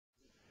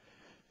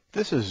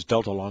This is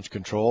Delta Launch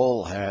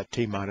Control at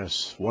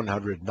T-minus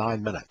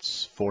 109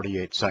 minutes,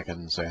 48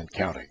 seconds and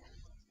counting.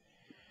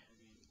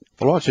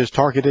 The launch is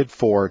targeted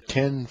for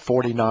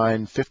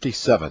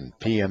 10:49:57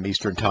 p.m.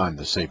 Eastern Time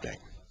this evening.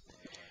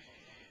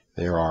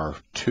 There are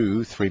two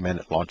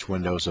 3-minute launch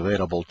windows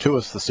available to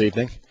us this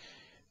evening.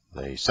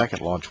 The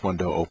second launch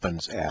window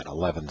opens at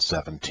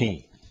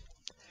 11:17.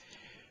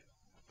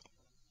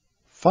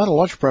 Final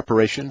launch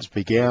preparations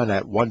began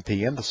at 1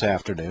 p.m. this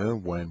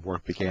afternoon when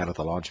work began at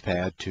the launch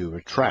pad to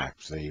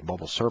retract the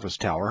mobile service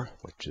tower,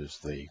 which is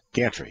the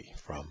gantry,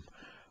 from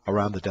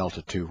around the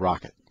Delta II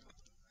rocket.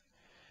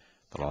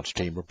 The launch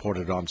team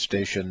reported on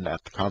station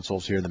at the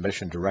consoles here in the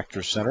Mission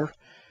Director Center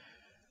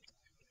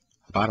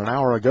about an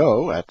hour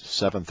ago at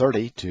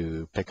 7:30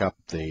 to pick up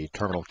the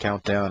terminal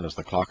countdown as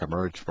the clock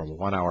emerged from a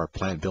 1-hour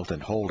planned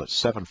built-in hold at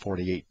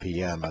 7:48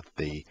 p.m. at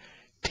the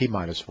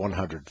T-minus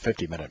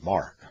 150-minute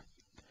mark.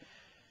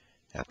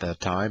 At that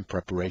time,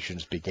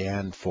 preparations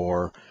began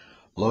for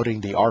loading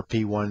the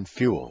RP-1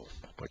 fuel,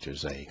 which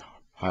is a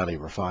highly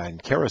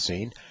refined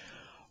kerosene,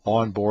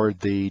 on board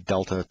the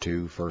Delta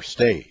II first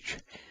stage.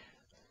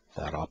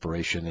 That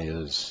operation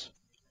is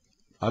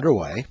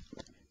underway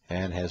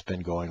and has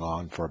been going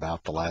on for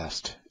about the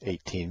last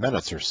 18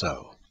 minutes or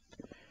so.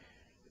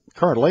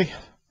 Currently,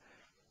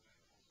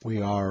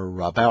 we are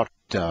about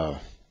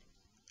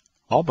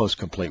almost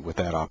complete with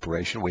that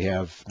operation. We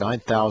have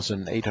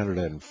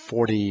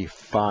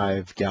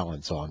 9,845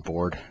 gallons on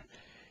board,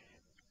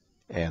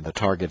 and the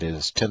target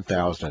is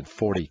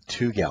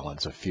 10,042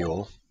 gallons of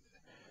fuel.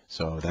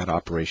 So that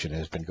operation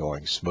has been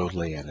going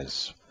smoothly and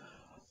is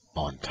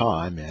on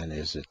time and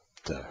is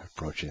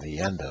approaching the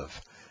end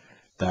of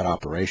that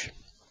operation.